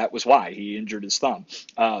 Well, that was why. He injured his thumb.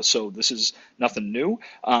 So this is nothing new.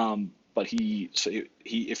 But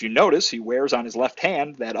if you notice, he wears on his left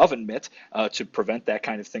hand that oven mitt to prevent that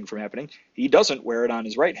kind of thing from happening. He doesn't wear it on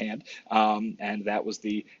his right hand, and that was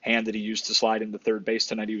the hand that he used to slide into third base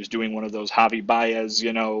tonight. He was doing one of those Javi Baez,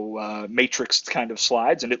 matrix kind of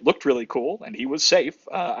slides, and it looked really cool, and he was safe.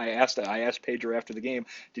 I asked Pedro after the game,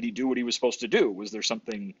 did he do what he was supposed to do? Was there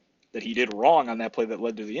something that he did wrong on that play that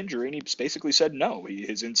led to the injury? And he basically said no.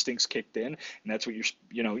 His instincts kicked in, and that's what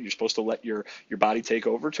you're supposed to let your body take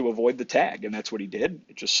over to avoid the tag, and that's what he did.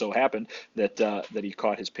 It just so happened that he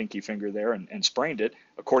caught his pinky finger there and sprained it.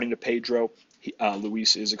 According to Pedro,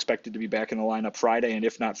 Luis is expected to be back in the lineup Friday, and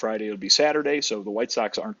if not Friday, it'll be Saturday. So the White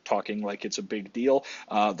Sox aren't talking like it's a big deal.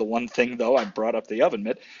 The one thing, though, I brought up the oven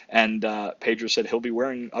mitt, and Pedro said he'll be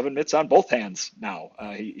wearing oven mitts on both hands now.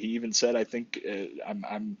 He even said, I think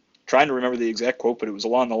I'm trying to remember the exact quote, but it was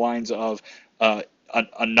along the lines of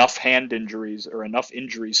enough hand injuries or enough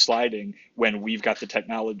injuries sliding when we've got the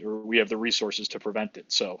technology or we have the resources to prevent it.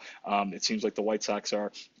 So it seems like the White Sox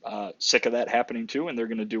are sick of that happening too, and they're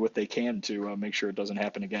going to do what they can to make sure it doesn't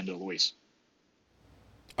happen again to Luis.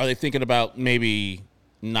 Are they thinking about maybe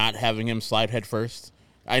not having him slide head first?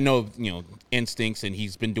 I know, instincts, and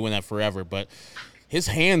he's been doing that forever, but his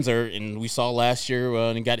hands are, and we saw last year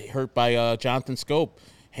when he got hurt by Jonathan Scope,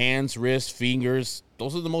 hands, wrists, fingers,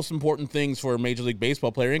 those are the most important things for a Major League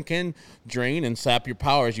Baseball player and can drain and sap your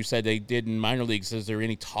power, as you said they did in minor leagues. Is there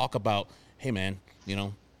any talk about, hey, man,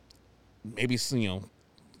 maybe,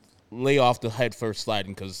 lay off the head first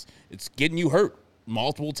sliding because it's getting you hurt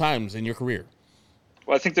multiple times in your career?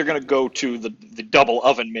 Well, I think they're going to go to the double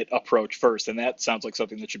oven mitt approach first, and that sounds like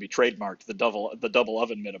something that should be trademarked, the double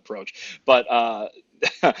oven mitt approach. But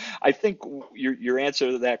I think your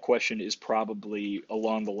answer to that question is probably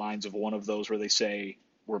along the lines of one of those where they say,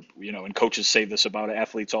 and coaches say this about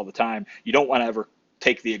athletes all the time, you don't want to ever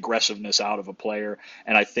take the aggressiveness out of a player.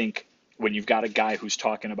 And I think when you've got a guy who's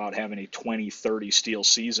talking about having a 20-30 steal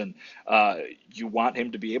season, you want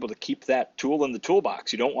him to be able to keep that tool in the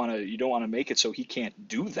toolbox. You don't want to make it so he can't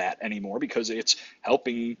do that anymore, because it's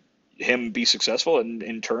helping him be successful and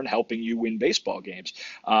in turn helping you win baseball games.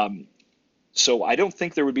 So I don't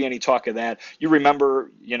think there would be any talk of that. You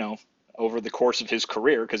remember, over the course of his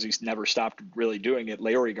career, because he's never stopped really doing it,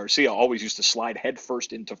 Leori Garcia always used to slide head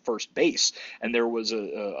first into first base. And there was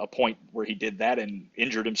a point where he did that and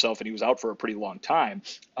injured himself, and he was out for a pretty long time.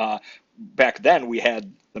 Back then, we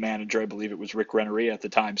had the manager, I believe it was Rick Renneria at the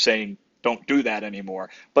time, saying, don't do that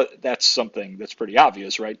anymore. But that's something that's pretty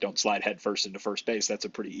obvious, right? Don't slide head first into first base. That's a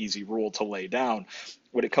pretty easy rule to lay down.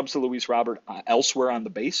 When it comes to Luis Robert elsewhere on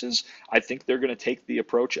the bases, I think they're going to take the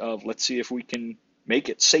approach of, let's see if we can make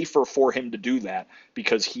it safer for him to do that,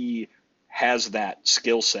 because he has that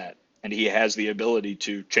skill set and he has the ability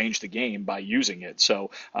to change the game by using it.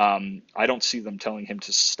 So I don't see them telling him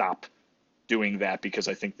to stop doing that, because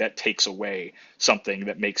I think that takes away something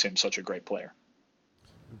that makes him such a great player.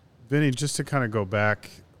 Vinny, just to kind of go back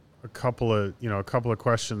a couple of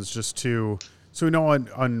questions, so we know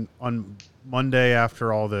on Monday,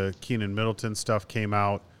 after all the Keenan Middleton stuff came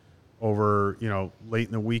out over, late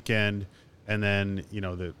in the weekend, and then,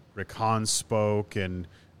 the Rick Hahn spoke and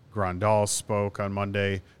Grandal spoke on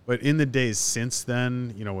Monday. But in the days since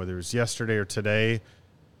then, whether it was yesterday or today,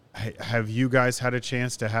 have you guys had a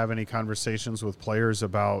chance to have any conversations with players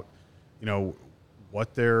about,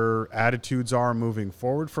 what their attitudes are moving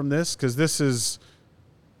forward from this? Because this is,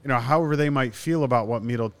 however they might feel about what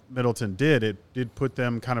Middleton did, it did put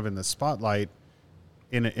them kind of in the spotlight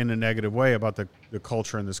in a negative way about the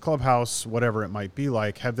culture in this clubhouse, whatever it might be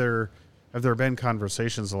like. Have there Have there been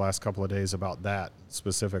conversations the last couple of days about that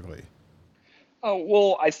specifically?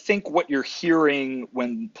 Well, I think what you're hearing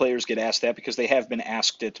when players get asked that, because they have been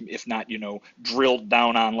asked it, if not, drilled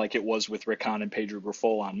down on like it was with Rick Hahn and Pedro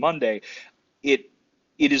Grifol on Monday, it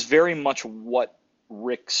is very much what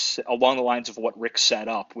along the lines of what Rick set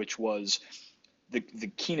up, which was the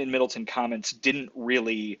Keenan Middleton comments didn't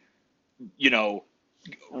really,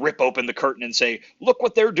 rip open the curtain and say, look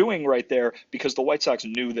what they're doing right there, because the White Sox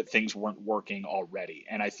knew that things weren't working already.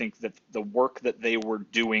 And I think that the work that they were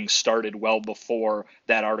doing started well before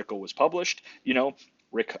that article was published.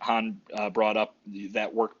 Rick Hahn brought up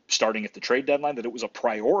that work starting at the trade deadline, that it was a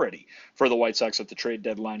priority for the White Sox at the trade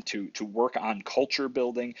deadline to work on culture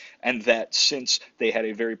building, and that since they had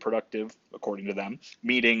a very productive, according to them,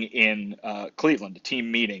 meeting in Cleveland, a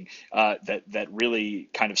team meeting that really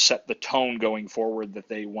kind of set the tone going forward that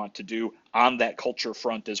they want to do on that culture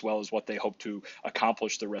front, as well as what they hope to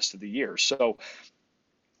accomplish the rest of the year. So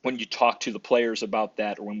when you talk to the players about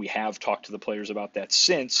that, or when we have talked to the players about that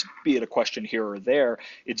since, be it a question here or there,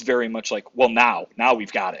 it's very much like, well, now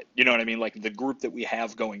we've got it. You know what I mean? Like, the group that we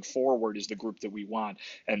have going forward is the group that we want,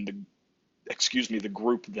 and the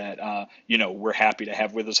group that, we're happy to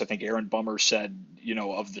have with us. I think Aaron Bummer said,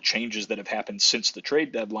 of the changes that have happened since the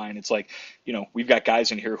trade deadline, it's like, we've got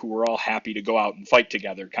guys in here who are all happy to go out and fight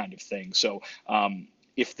together kind of thing. So,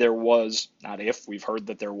 if there was, not if, we've heard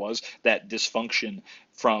that there was that dysfunction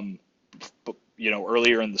from,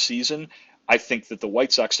 earlier in the season, I think that the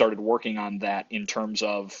White Sox started working on that in terms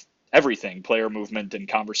of everything, player movement and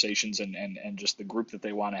conversations and just the group that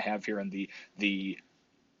they want to have here, and the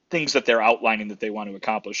things that they're outlining that they want to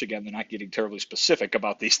accomplish. Again, they're not getting terribly specific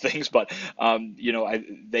about these things, but,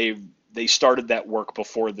 they started that work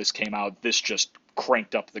before this came out. This just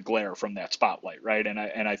cranked up the glare from that spotlight, right? And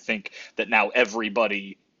I think that now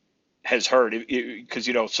everybody has heard, because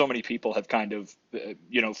so many people have kind of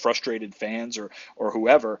frustrated fans or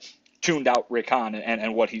whoever tuned out Rick Hahn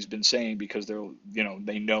and what he's been saying, because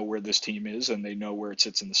they know where this team is and they know where it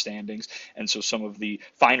sits in the standings. And so some of the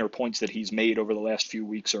finer points that he's made over the last few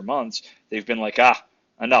weeks or months, they've been like,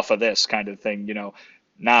 enough of this kind of thing.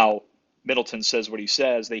 Now Middleton says what he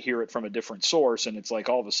says, they hear it from a different source, and it's like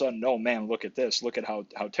all of a sudden, oh man, look at this, look at how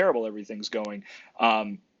terrible everything's going.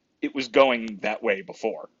 It was going that way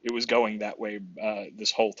before. It was going that way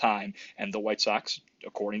this whole time, and the White Sox,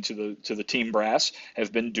 according to the team brass,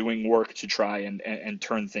 have been doing work to try and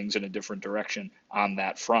turn things in a different direction on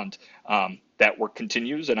that front. That work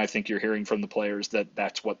continues, and I think you're hearing from the players that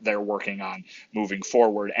that's what they're working on moving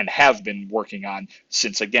forward, and have been working on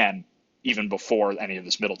since, again, even before any of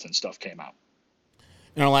this Middleton stuff came out.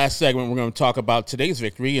 In our last segment, we're going to talk about today's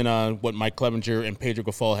victory and what Mike Clevenger and Pedro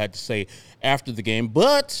Grifol had to say after the game.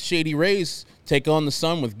 But Shady Rays take on the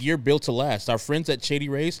sun with gear built to last. Our friends at Shady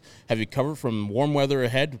Rays have you covered from warm weather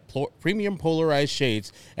ahead, premium polarized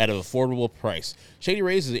shades at an affordable price. Shady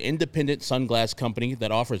Rays is an independent sunglass company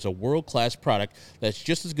that offers a world-class product that's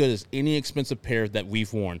just as good as any expensive pair that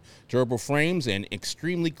we've worn. Durable frames and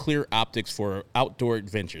extremely clear optics for outdoor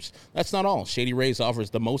adventures. That's not all. Shady Rays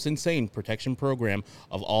offers the most insane protection program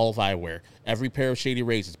of all of eyewear. Every pair of Shady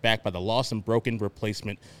Rays is backed by the lost and broken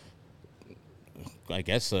replacement. I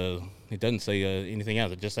guess it doesn't say anything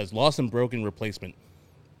else. It just says lost and broken replacement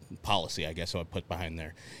policy, I guess, so I put behind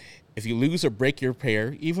there. If you lose or break your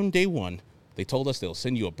pair, even day one, they told us they'll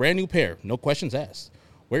send you a brand new pair, no questions asked.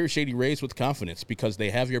 Wear your Shady Rays with confidence because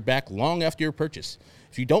they have your back long after your purchase.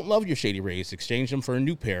 If you don't love your Shady Rays, exchange them for a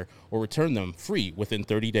new pair or return them free within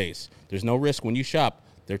 30 days. There's no risk when you shop.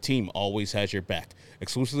 Their team always has your back.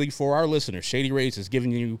 Exclusively for our listeners, Shady Rays is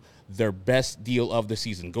giving you their best deal of the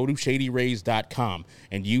season. Go to ShadyRays.com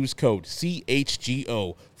and use code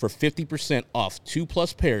CHGO for 50% off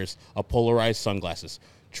 2+ pairs of polarized sunglasses.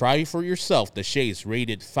 Try for yourself the shades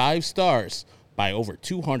rated 5 stars by over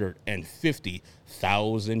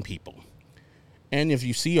 250,000 people. And if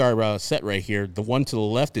you see our set right here, the one to the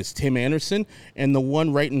left is Tim Anderson, and the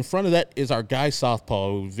one right in front of that is our guy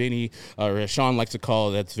southpaw, Vinny, or Sean likes to call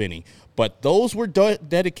it, that's Vinny. But those were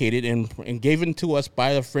dedicated and given to us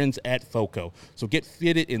by the friends at FOCO. So get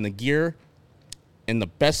fitted in the gear and the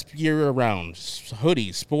best gear around.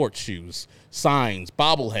 Hoodies, sports shoes, signs,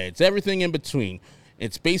 bobbleheads, everything in between.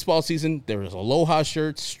 It's baseball season. There's Aloha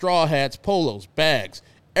shirts, straw hats, polos, bags,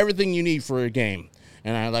 everything you need for a game.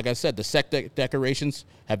 And like I said, the set decorations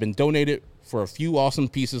have been donated for a few awesome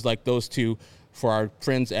pieces like those two for our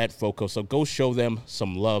friends at FOCO. So go show them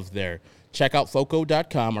some love there. Check out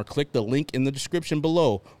FOCO.com or click the link in the description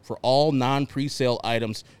below for all non-presale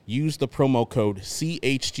items. Use the promo code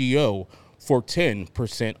CHGO for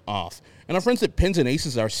 10% off. And our friends at Pins and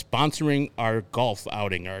Aces are sponsoring our golf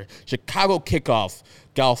outing, our Chicago Kickoff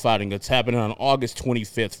golf outing that's happening on August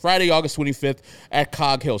 25th, Friday, August 25th at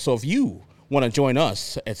Cog Hill. So if you want to join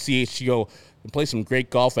us at CHGO and play some great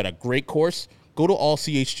golf at a great course, go to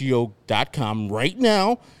allchgo.com right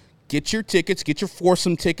now. Get your tickets, get your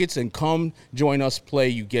foursome tickets, and come join us play.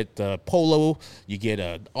 You get the polo, you get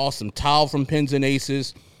an awesome towel from Pins and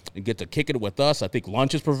Aces. You get to kick it with us. I think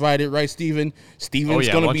lunch is provided, right, Steven? Steven's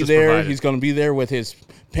going to be there. Provided. He's going to be there with his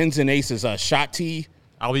Pins and Aces shot tee.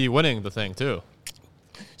 I'll be winning the thing, too.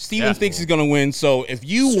 Steven thinks he's going to win, so if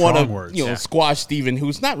you want to squash Steven,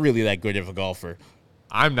 who's not really that good of a golfer.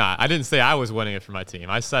 I'm not. I didn't say I was winning it for my team.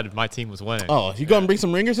 I said my team was winning. Oh, you going to bring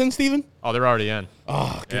some ringers in, Steven? Oh, they're already in.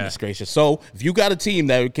 Oh, goodness gracious. So if you got a team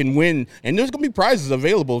that can win, and there's going to be prizes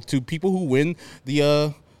available to people who win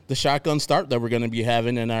the shotgun start that we're going to be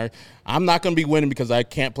having. And I'm not going to be winning because I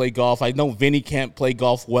can't play golf. I know Vinny can't play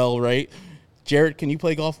golf well, right? Jared, can you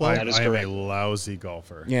play golf well? I am a lousy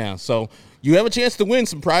golfer. Yeah, so you have a chance to win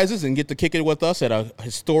some prizes and get to kick it with us at a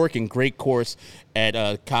historic and great course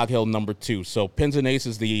at Cog Hill number 2. So Pins and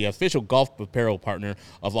Aces, the official golf apparel partner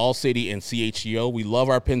of All City and CHGO. We love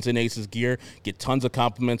our Pins and Aces gear. Get tons of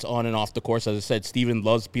compliments on and off the course. As I said, Steven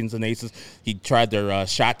loves Pins and Aces. He tried their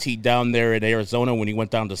shot tee down there in Arizona when he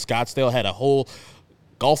went down to Scottsdale, had a whole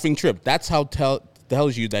golfing trip. That's how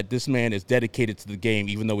tells you that this man is dedicated to the game,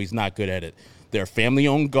 even though he's not good at it. They're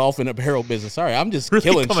family-owned golf and apparel business. Sorry, I'm just really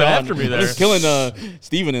killing Sean. After me there. I'm just killing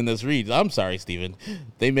Steven in this read. I'm sorry, Steven.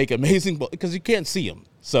 They make amazing because you can't see them.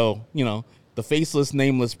 So, the faceless,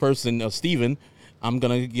 nameless person of Steven, I'm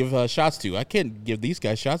going to give shots to. I can't give these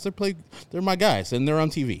guys shots. They're my guys, and they're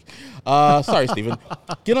on TV. Sorry, Steven.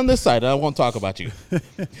 Get on this side. I won't talk about you.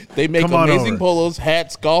 They make amazing polos,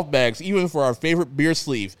 hats, golf bags, even for our favorite beer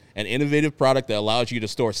sleeve. An innovative product that allows you to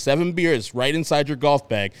store 7 beers right inside your golf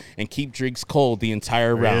bag and keep drinks cold the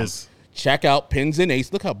entire round. Check out Pins and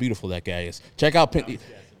Ace. Look how beautiful that guy is. Check out Pins.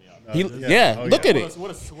 Look at it.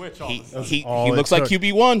 What a switch. He looks like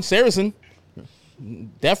QB1, Saracen.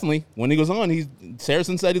 Definitely. When he goes on,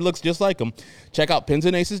 Saracen said he looks just like him. Check out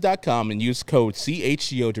pinsandaces.com and use code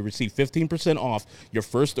CHGO to receive 15% off your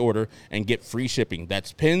first order and get free shipping.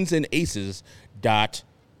 That's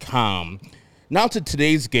pinsandaces.com. Now to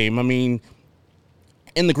today's game. I mean,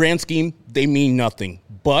 in the grand scheme, they mean nothing.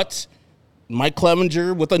 But Mike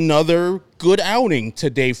Clevenger with another good outing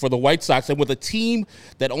today for the White Sox, and with a team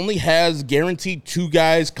that only has guaranteed 2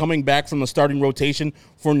 guys coming back from the starting rotation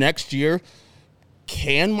for next year.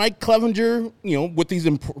 Can Mike Clevenger, with these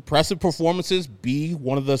impressive performances, be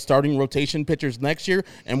one of the starting rotation pitchers next year?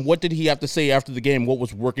 And what did he have to say after the game? What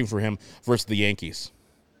was working for him versus the Yankees?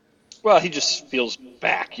 Well, he just feels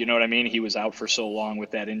back, you know what I mean? He was out for so long with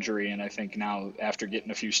that injury, and I think now after getting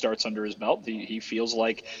a few starts under his belt, he feels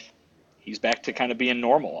like he's back to kind of being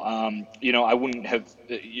normal. I wouldn't have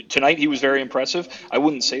 – tonight he was very impressive. I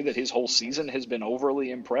wouldn't say that his whole season has been overly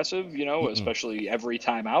impressive, especially every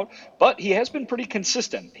time out. But he has been pretty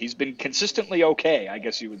consistent. He's been consistently okay, I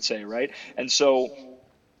guess you would say, right? And so,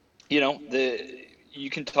 you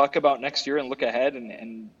can talk about next year and look ahead,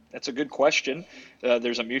 and that's a good question.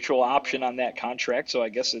 There's a mutual option on that contract, so I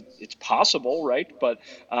guess it's possible, right? But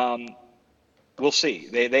we'll see.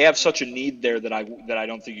 They have such a need there that I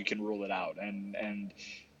don't think you can rule it out. And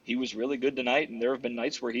he was really good tonight, and there have been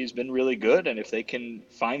nights where he's been really good. And if they can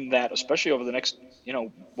find that, especially over the next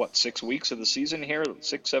 6 weeks of the season here,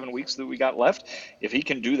 6-7 weeks that we got left, if he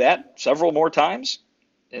can do that several more times,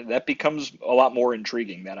 that becomes a lot more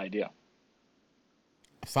intriguing, that idea.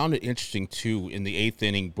 I found it interesting, too, in the 8th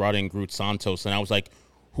inning, brought in Groot Santos, and I was like,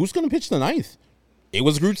 who's going to pitch the 9th? It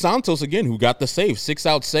was Groot Santos again who got the save,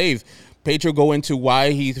 6-out save. Pedro go into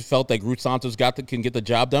why he felt that Groot Santos can get the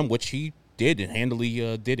job done, which he did and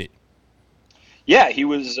handily did it. Yeah, he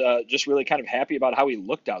was just really kind of happy about how he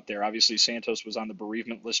looked out there. Obviously, Santos was on the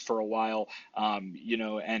bereavement list for a while,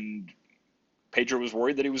 and Pedro was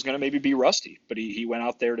worried that he was going to maybe be rusty, but he went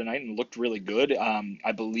out there tonight and looked really good.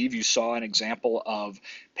 I believe you saw an example of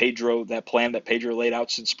Pedro, that plan that Pedro laid out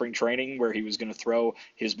since spring training, where he was going to throw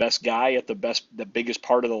his best guy at the biggest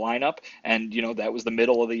part of the lineup. And, that was the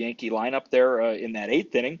middle of the Yankee lineup there in that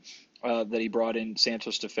 8th inning that he brought in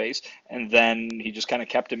Santos to face. And then he just kind of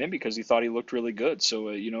kept him in because he thought he looked really good. So,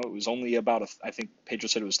 it was only about, I think Pedro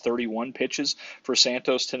said it was 31 pitches for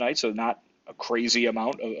Santos tonight. So not a crazy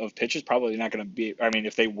amount of pitches. Probably not going to be,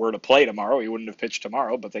 if they were to play tomorrow, he wouldn't have pitched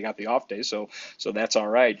tomorrow, but they got the off day. So that's all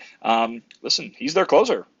right. Listen, he's their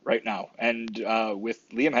closer right now. And with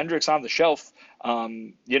Liam Hendricks on the shelf,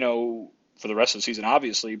 for the rest of the season,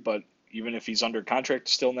 obviously, but even if he's under contract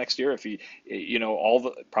still next year, if he,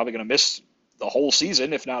 probably going to miss the whole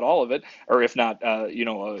season, if not all of it, or if not,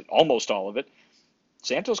 almost all of it,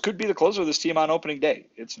 Santos could be the closer of this team on opening day.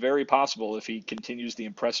 It's very possible if he continues the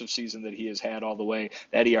impressive season that he has had all the way.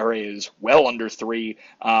 That ERA is well under 3.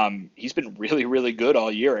 He's been really, really good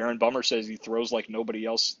all year. Aaron Bummer says he throws like nobody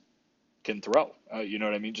else can throw. You know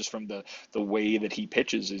what I mean? Just from the way that he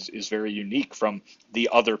pitches is very unique from the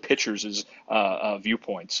other pitchers'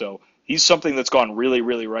 viewpoint. So he's something that's gone really,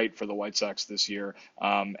 really right for the White Sox this year.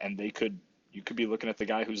 And you could be looking at the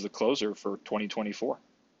guy who's the closer for 2024.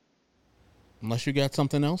 Unless you got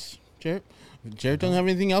something else, Jared. Jared doesn't have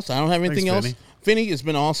anything else. I don't have anything else. Vinny, it's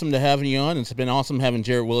been awesome to have you on. It's been awesome having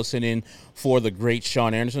Jared Willison in for the great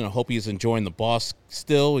Sean Anderson. I hope he's enjoying The Boss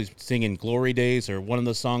still. He's singing Glory Days or one of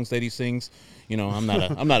the songs that he sings. You know, I'm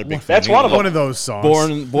not a big fan. That's one of them. One of those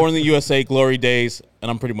songs. Born in the USA, Glory Days,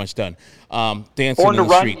 and I'm pretty much done. Dancing Born to in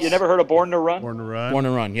the Run. Streets. You never heard of Born to Run? Born to Run. Born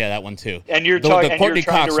to Run. Yeah, that one too. And you're trying to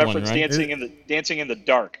reference one, right? Dancing in the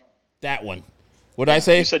Dark. That one. What did I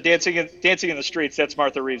say? You said Dancing in the Streets. That's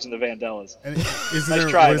Martha Reeves and the Vandellas. And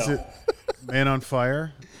Nice it Man on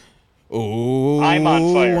Fire? Oh, I'm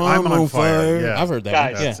on fire. I'm on fire. Yeah. I've heard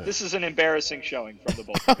that. Guys, Yeah. this is an embarrassing showing from the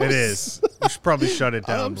both. It is. We should probably shut it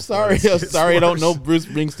down. I'm before sorry. this I'm gets sorry. I don't worse. know Bruce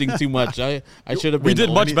Springsteen too much. I should have been. We did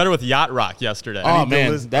much better with Yacht Rock yesterday. Oh need to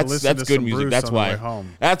man, listen that's to good some music. Bruce That's on the way why.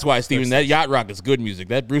 home. That's why, Steven. That Yacht Rock is good music.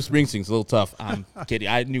 That Bruce Springsteen's a little tough. I'm kidding.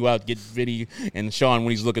 I knew I'd get Vinny and Sean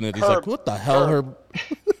when he's looking at. He's like, "What the hell, Herb?"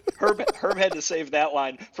 Herb had to save that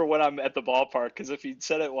line for when I'm at the ballpark, because if he'd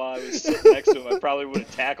said it while I was sitting next to him, I probably would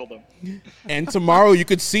have tackled him. And tomorrow you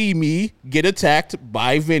could see me get attacked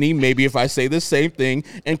by Vinny, maybe if I say the same thing,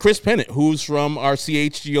 and Chris Pennant, who's from our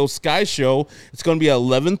CHGO Sky Show. It's going to be at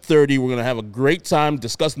 11:30. We're going to have a great time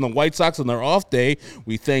discussing the White Sox on their off day.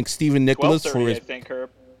 We thank Stephen Nicholas for his... 12:30, I think,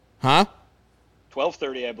 Herb. Huh?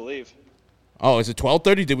 12:30, I believe. Oh, is it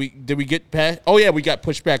 12:30? Did we get past? Oh, yeah, we got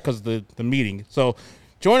pushed back because of the meeting. So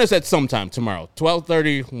join us at some time tomorrow,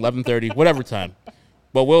 12:30, 11:30, whatever time.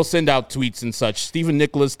 But we'll send out tweets and such. Stephen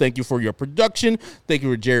Nicholas, thank you for your production. Thank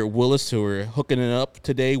you for Jared Willis, who are hooking it up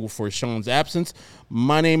today for Sean's absence.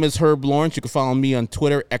 My name is Herb Lawrence. You can follow me on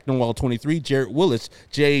Twitter, Eknowall23, Jared Willis,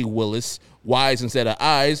 J. Willis, Y's instead of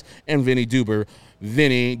I's, and Vinny Duba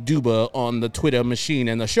on the Twitter machine.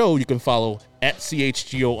 And the show you can follow at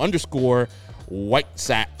CHGO_White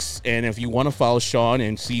Sox. And if you want to follow Sean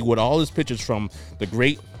and see what all his pictures from the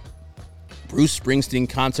great Bruce Springsteen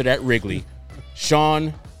concert at Wrigley,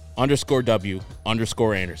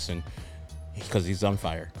 Sean_W_Anderson, because he's on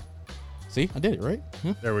fire. See, I did it, right?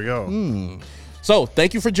 There we go. So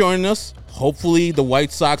thank you for joining us. Hopefully the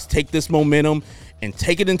White Sox take this momentum and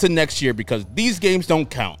take it into next year, because these games don't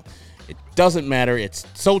count. It doesn't matter. It's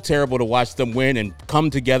so terrible to watch them win and come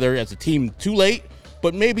together as a team too late,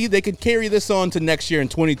 but maybe they can carry this on to next year, and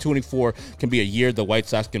 2024 can be a year the White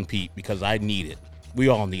Sox compete, because I need it. We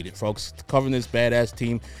all need it, folks. Covering this badass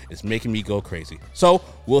team is making me go crazy. So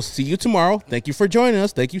we'll see you tomorrow. Thank you for joining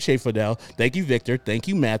us. Thank you, Shea Fidel. Thank you, Victor. Thank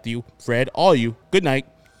you, Matthew, Fred, all you. Good night.